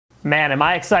Man, am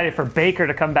I excited for Baker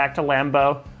to come back to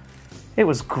Lambeau. It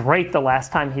was great the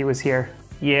last time he was here.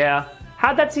 Yeah.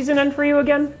 How'd that season end for you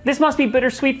again? This must be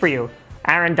bittersweet for you.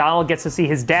 Aaron Donald gets to see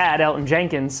his dad, Elton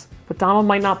Jenkins, but Donald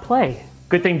might not play.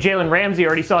 Good thing Jalen Ramsey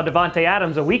already saw Devontae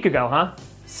Adams a week ago, huh?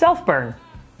 Self-burn.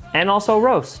 And also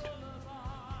roast.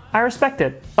 I respect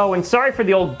it. Oh, and sorry for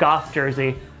the old Goff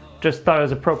jersey. Just thought it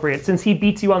was appropriate since he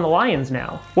beats you on the Lions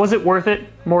now. Was it worth it,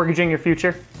 mortgaging your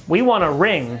future? We won a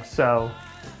ring, so...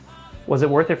 Was it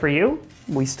worth it for you?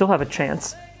 We still have a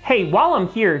chance. Hey, while I'm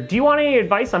here, do you want any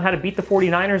advice on how to beat the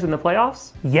 49ers in the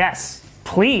playoffs? Yes,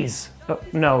 please.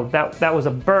 No, that was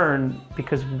a burn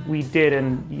because we did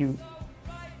and you...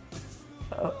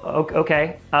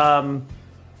 okay.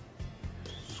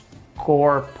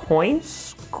 Score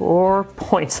points? Score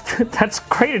points. That's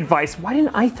great advice. Why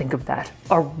didn't I think of that?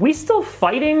 Are we still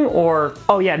fighting or...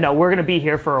 Oh yeah, no, we're gonna be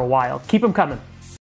here for a while. Keep them coming.